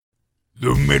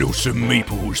The Meddlesome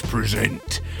Meeples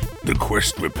present The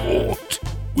Quest Report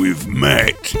with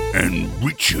Matt and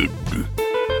Richard.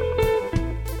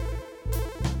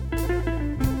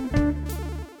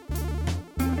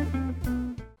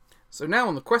 So now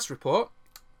on The Quest Report,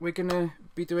 we're going to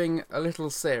be doing a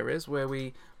little series where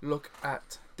we look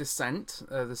at Descent,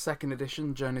 the second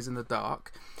edition, Journeys in the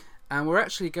Dark. And we're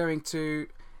actually going to,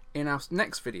 in our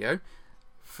next video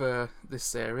for this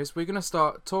series, we're going to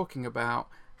start talking about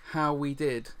how we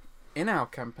did in our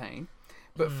campaign.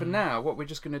 But for now, what we're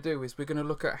just going to do is we're going to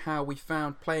look at how we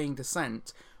found playing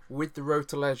Descent with the Road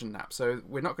to Legend app. So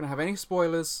we're not going to have any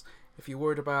spoilers. If you're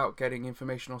worried about getting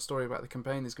information or story about the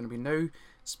campaign, there's going to be no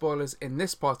spoilers in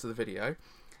this part of the video.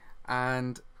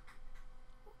 And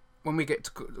when we get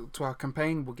to our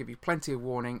campaign, we'll give you plenty of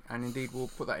warning, and indeed we'll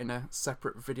put that in a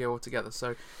separate video altogether.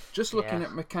 So just looking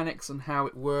at mechanics and how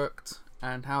it worked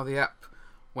and how the app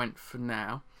went for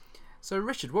now. So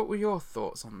Richard, what were your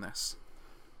thoughts on this?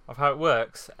 Of how it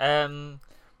works?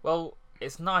 Well,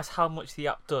 it's nice how much the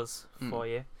app does for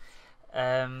you.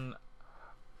 I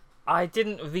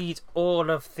didn't read all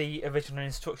of the original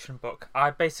instruction book. I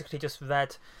basically just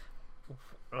read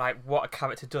like what a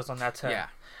character does on their turn. Yeah.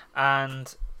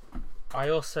 And I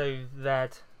also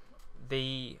read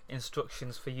the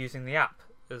instructions for using the app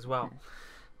as well.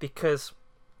 Because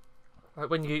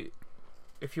like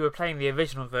if you were playing the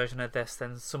original version of this,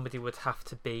 then somebody would have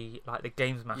to be like the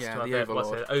games master. Yeah, or the Overlord.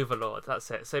 What's it? Overlord,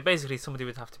 that's it. So basically somebody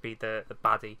would have to be the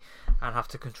baddie and have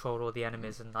to control all the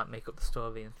enemies and like make up the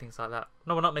story and things like that.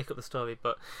 No, well, not make up the story,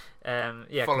 but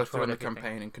follow through on the everything.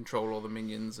 campaign and control all the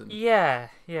minions. And Yeah,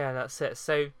 that's it.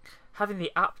 So having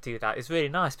the app do that is really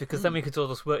nice because then we could all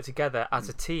just work together as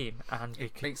a team, and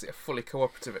it makes it a fully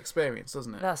cooperative experience,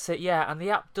 doesn't it? That's it, yeah. And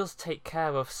the app does take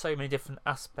care of so many different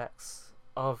aspects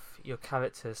of your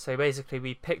characters. So basically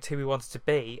we picked who we wanted to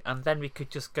be, and then we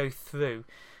could just go through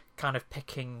kind of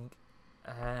picking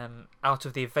out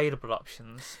of the available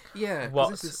options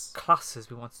what classes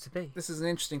we wanted to be. This is an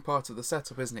interesting part of the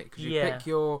setup, isn't it? Because you Yeah. pick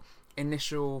your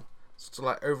initial sort of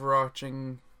like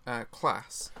overarching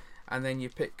class, and then you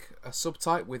pick a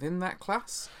subtype within that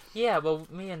class. Yeah, well,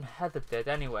 me and Heather did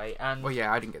anyway. And Well,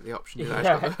 yeah, I didn't get the option. Did I?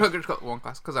 Yeah. I just got the one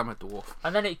class because I'm a dwarf.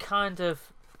 And then it kind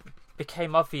of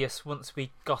became obvious once we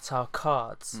got our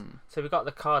cards. So we got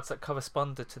the cards that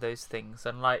corresponded to those things,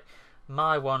 and like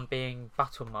my one being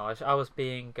Battle Mage, I was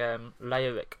being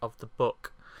Leoric of the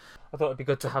book. I thought it'd be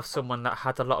good to have someone that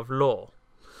had a lot of lore.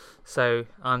 So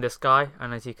I'm this guy,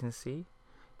 and as you can see,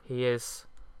 he is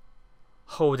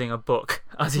holding a book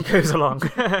as he goes along.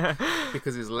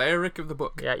 Because he's Leoric of the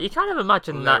book. Yeah, you kind of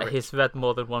imagine that Leoric. he's read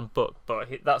more than one book, but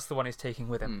that's the one he's taking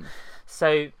with him.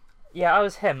 So yeah, I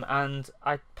was him, and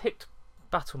I picked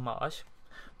Battle Mage,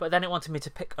 but then it wanted me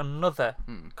to pick another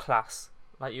class,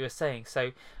 like you were saying.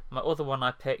 So my other one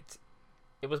I picked,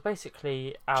 it was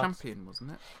basically Champion,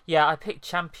 wasn't it? Yeah, I picked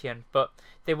Champion, but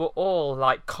they were all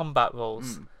like combat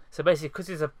roles. So basically, because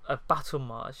he's a Battle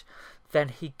Mage, then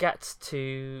he gets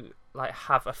to like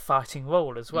have a fighting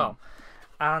role as well,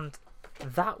 and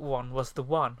that one was the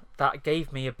one that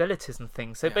gave me abilities and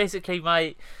things. So basically,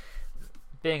 my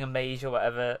being a mage or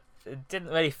whatever, it didn't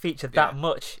really feature that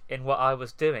much in what I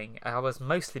was doing. I was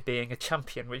mostly being a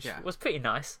champion, which was pretty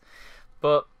nice,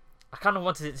 but I kind of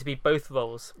wanted it to be both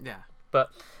roles. Yeah.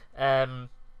 But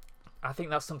I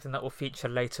think that's something that will feature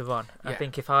later on. I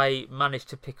think if I manage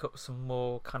to pick up some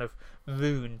more kind of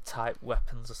rune type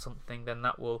weapons or something, then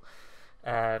that will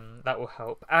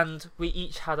help. And we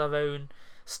each had our own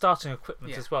starting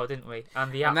equipment as well, didn't we?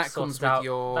 And the app that comes sorted with out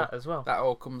your that as well. That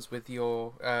all comes with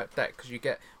your deck, because you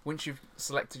get, once you've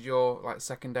selected your like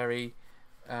secondary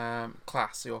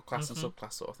class, your class and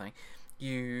subclass sort of thing,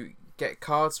 you get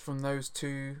cards from those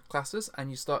two classes,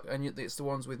 and it's the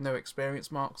ones with no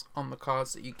experience marks on the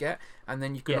cards that you get, and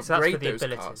then you can upgrade those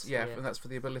cards. And that's for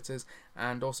the abilities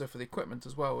and also for the equipment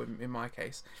as well. In my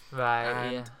case,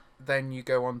 Right. then you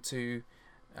go on to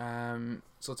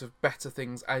sort of better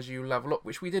things as you level up,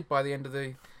 which we did by the end of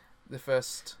the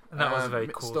first And that was a very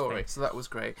cool story. thing. So that was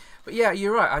great. But yeah,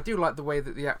 you're right. I do like the way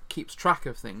that the app keeps track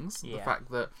of things. Yeah. The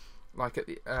fact that, like at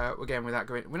the again, we're not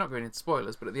going into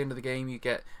spoilers, but at the end of the game, you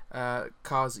get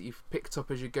cards that you've picked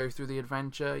up as you go through the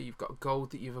adventure. You've got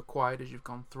gold that you've acquired as you've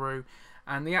gone through,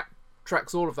 and the app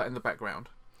tracks all of that in the background.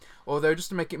 Although, just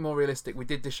to make it more realistic, we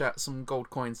did dish out some gold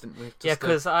coins, didn't we? Just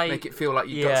to make it feel like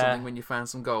you got something when you found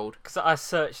some gold. Because I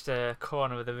searched a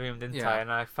corner of the room, didn't I?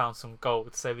 And I found some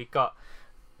gold. So we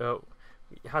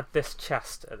had this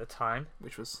chest at the time,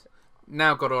 which was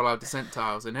now got all our descent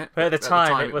tiles in it. But at the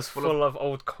time it was full of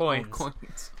old coins. Old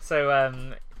coins.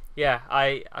 So Yeah,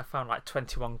 I found like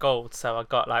 21 gold, so I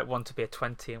got like one to be a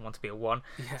 20 and one to be a 1.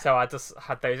 Yeah. So I just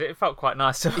had those. It felt quite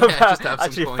nice to Yeah, have just to have some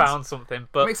actually coins. found something.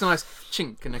 But It makes a nice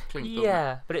chink and a clink, doesn't it?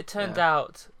 yeah, but it turned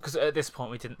out, because at this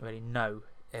point we didn't really know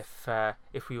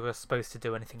if we were supposed to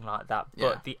do anything like that. But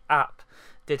Yeah. the app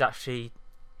did actually,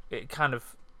 it kind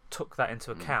of took that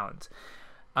into account.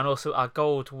 And also our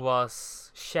gold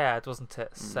was shared, wasn't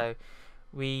it? So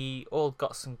we all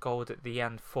got some gold at the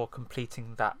end for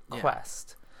completing that Yeah.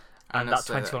 quest. And let's that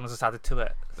say 21 was just added to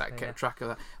it. that So, kept track of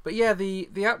that. But yeah, the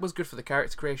app was good for the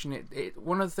character creation. It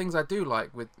one of the things I do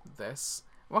like with this,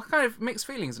 well, kind of mixed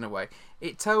feelings in a way.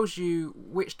 It tells you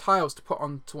which tiles to put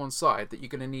onto one side that you're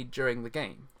going to need during the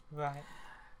game. Right.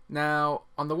 Now,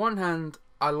 on the one hand,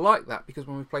 I like that because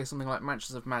when we play something like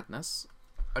Mansions of Madness,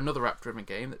 another app-driven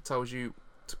game that tells you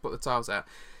to put the tiles out,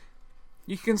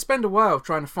 you can spend a while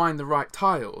trying to find the right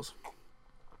tiles,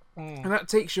 and that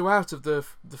takes you out of the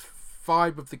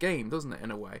vibe of the game, doesn't it?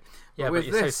 In a way. Yeah, but with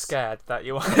you're so this- scared that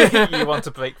you want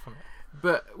to break from it.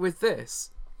 But with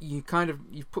this, you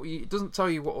it doesn't tell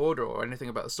you what order or anything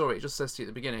about the story. It just says to you at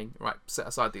the beginning, right, set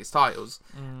aside these tiles,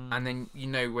 and then you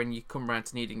know when you come around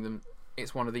to needing them,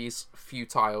 it's one of these few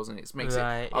tiles, and it makes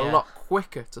Right, it a yeah. lot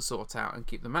quicker to sort out and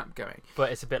keep the map going.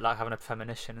 But it's a bit like having a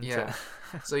premonition, isn't Yeah.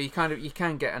 it? So you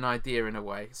can get an idea in a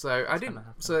way. So I didn't. gonna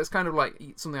happen. So it's kind of like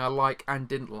something I like and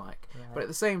didn't like. But at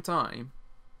the same time,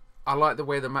 I like the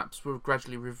way the maps were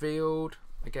gradually revealed.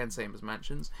 Again, same as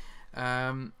Mansions,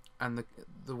 and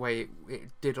the way it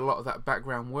did a lot of that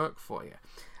background work for you.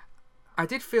 I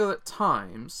did feel at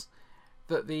times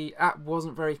that the app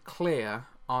wasn't very clear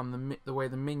on the way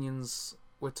the minions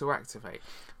were to activate.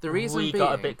 The reason we being,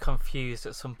 got a bit confused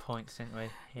at some points, didn't we?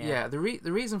 yeah, the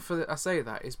reason for I say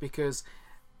that is because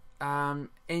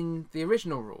in the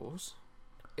original rules,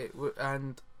 in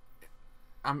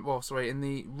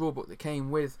the rulebook that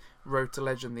came with Road to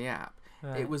Legend, the app,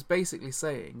 Right. it was basically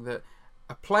saying that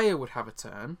a player would have a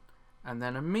turn, and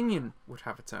then a minion would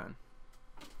have a turn.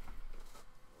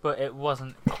 But it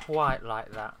wasn't quite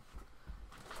like that.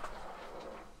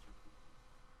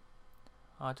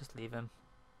 I'll just leave him.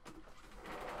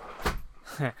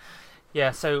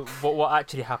 Yeah, so what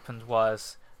actually happened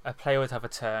was a player would have a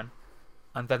turn,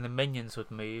 and then the minions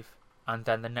would move, and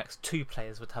then the next 2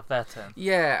 players would have their turn.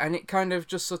 Yeah, and it kind of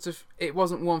just sort of, it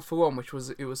wasn't 1 for 1, which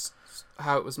was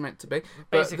how it was meant to be.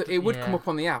 But Basically, it would come yeah. up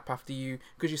on the app after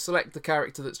because you select the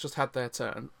character that's just had their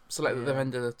turn, select that they've Yeah.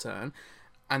 ended a turn,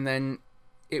 and then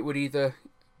it would either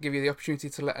give you the opportunity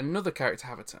to let another character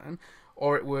have a turn,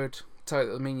 or it would tell you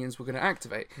that the minions were going to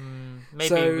activate. Maybe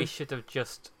So- we should have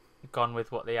just gone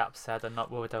with what the app said and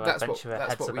not with our That's adventurer what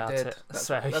heads we about did. it. That's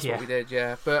So yeah. what we did,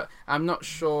 yeah. But I'm not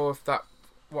sure if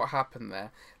what happened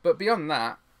there. But beyond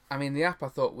that, I mean, the app I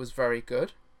thought was very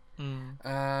good.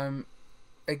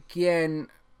 Again,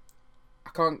 I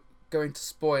can't go into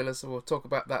spoilers, so we'll talk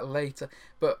about that later.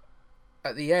 But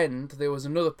at the end, there was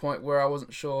another point where I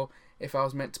wasn't sure if I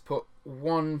was meant to put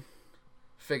 1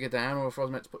 figure down or if I was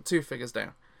meant to put 2 figures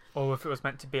down. Or if it was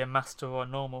meant to be a master or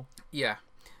normal. Yeah.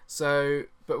 So,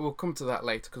 but we'll come to that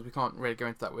later because we can't really go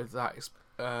into that with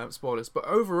spoilers. But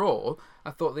overall,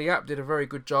 I thought the app did a very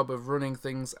good job of running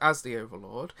things as the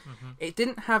Overlord. It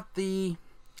didn't have the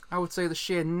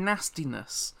sheer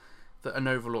nastiness that an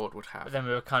Overlord would have. But then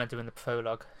we were kind of doing the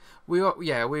prologue. We're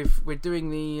doing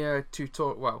the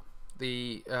tutorial.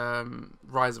 The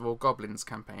Rise of All Goblins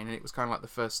campaign, and it was kind of like the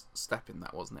first step in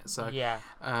that, wasn't it? So Yeah.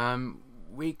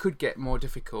 we could get more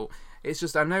difficult. It's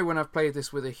just I know when I've played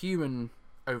this with a human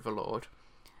Overlord,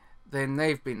 then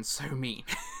they've been so mean,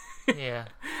 Yeah.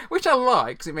 which I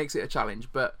like because it makes it a challenge.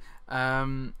 But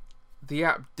the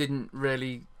app didn't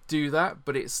really do that.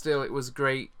 But it was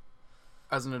great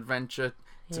as an adventure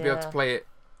to be able to Yeah. play it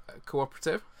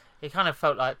cooperative. It kind of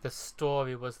felt like the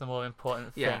story was the more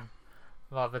important thing, Yeah.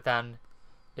 rather than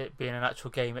it being an actual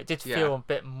game. It did Yeah. feel a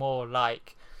bit more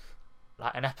like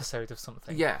an episode of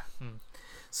something. Yeah. Hmm.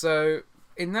 So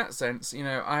in that sense,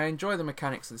 I enjoy the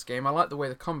mechanics of this game. I like the way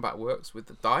the combat works with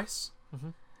the dice.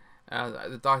 Mhm.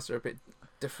 The dice are a bit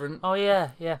different. Oh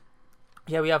yeah.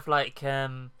 We have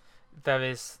there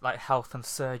is like health and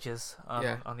surges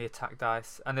on the attack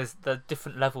dice, and there's the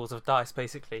different levels of dice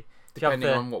basically. Depending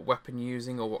on what weapon you're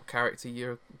using or what character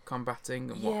you're combating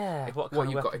and what what kind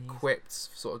you've of got weapon you use. equipped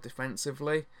sort of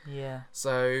defensively. Yeah.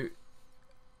 So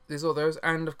there's all those,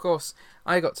 and of course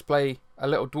I got to play a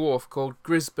little dwarf called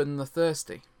Grisbin the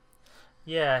Thirsty.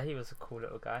 Yeah, he was a cool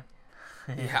little guy.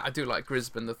 Yeah, I do like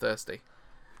Grisbin the Thirsty.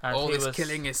 And All he this was-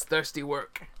 killing is thirsty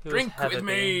work. he was Drink with Heather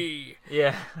me.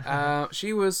 Yeah.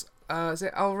 She was is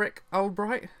it Ulrich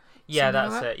Albright? Yeah, Something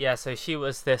like that's that? it. Yeah, so she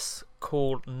was this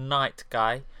cool knight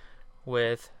guy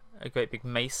with a great big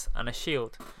mace and a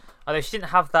shield. Although she didn't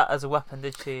have that as a weapon,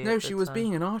 did she? No, she was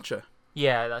being an archer.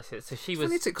 Yeah, that's it. So she was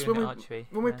Phonetics, doing archery.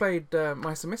 When we played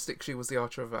Mice and Mystic, she was the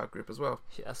archer of our group as well.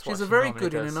 She's very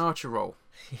good in an archer role.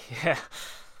 Yeah.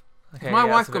 Okay, if my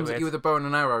wife comes at you with a bow and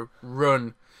an arrow,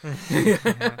 run.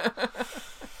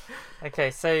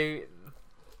 Okay, so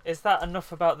is that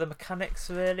enough about the mechanics,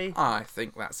 really? I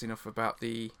think that's enough about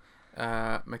the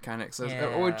mechanics. Yeah.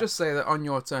 I would just say that on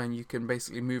your turn, you can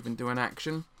basically move and do an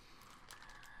action.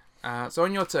 So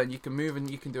on your turn, you can move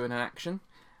and you can do an action.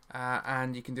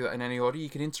 And you can do that in any order. You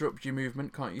can interrupt your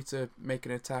movement, can't you, to make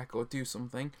an attack or do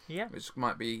something. Yeah. Which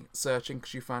might be searching,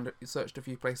 because you searched a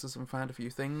few places and found a few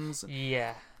things.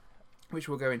 Yeah. Which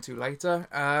we'll go into later.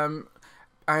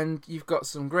 And you've got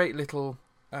some great little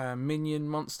minion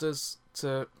monsters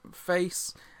to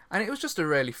face. And it was just a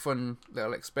really fun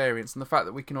little experience. And the fact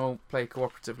that we can all play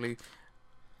cooperatively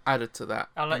added to that.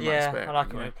 I like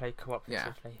it when we play cooperatively.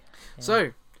 Yeah. Yeah.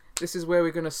 So, this is where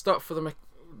we're going to stop for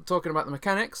talking about the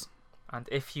mechanics. And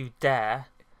if you dare,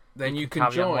 then you can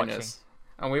join us.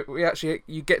 And we actually,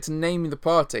 you get to name the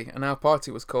party. And our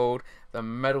party was called the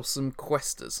Meddlesome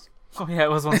Questers. Oh yeah, it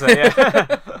was once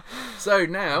yeah. So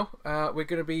now, we're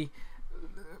going to be...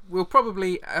 We'll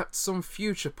probably, at some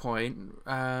future point,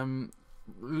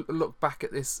 look back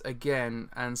at this again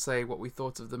and say what we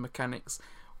thought of the mechanics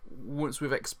once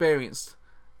we've experienced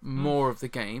more of the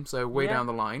game, so way down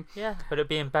the line. Yeah, but it'd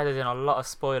be embedded in a lot of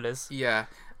spoilers. Yeah,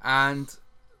 and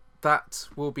that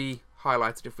will be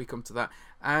highlighted if we come to that.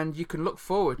 And you can look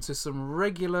forward to some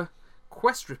regular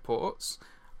quest reports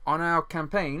on our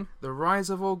campaign, The Rise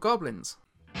of All Goblins.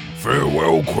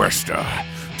 Farewell, Quester.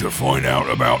 To find out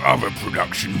about other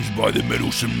productions by the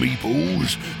Meddlesome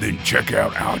Meeples, then check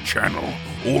out our channel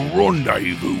or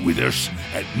rendezvous with us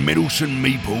at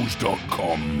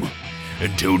meddlesomemeeples.com.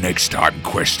 Until next time,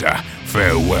 Quester,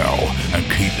 farewell and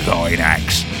keep thine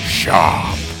axe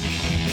sharp.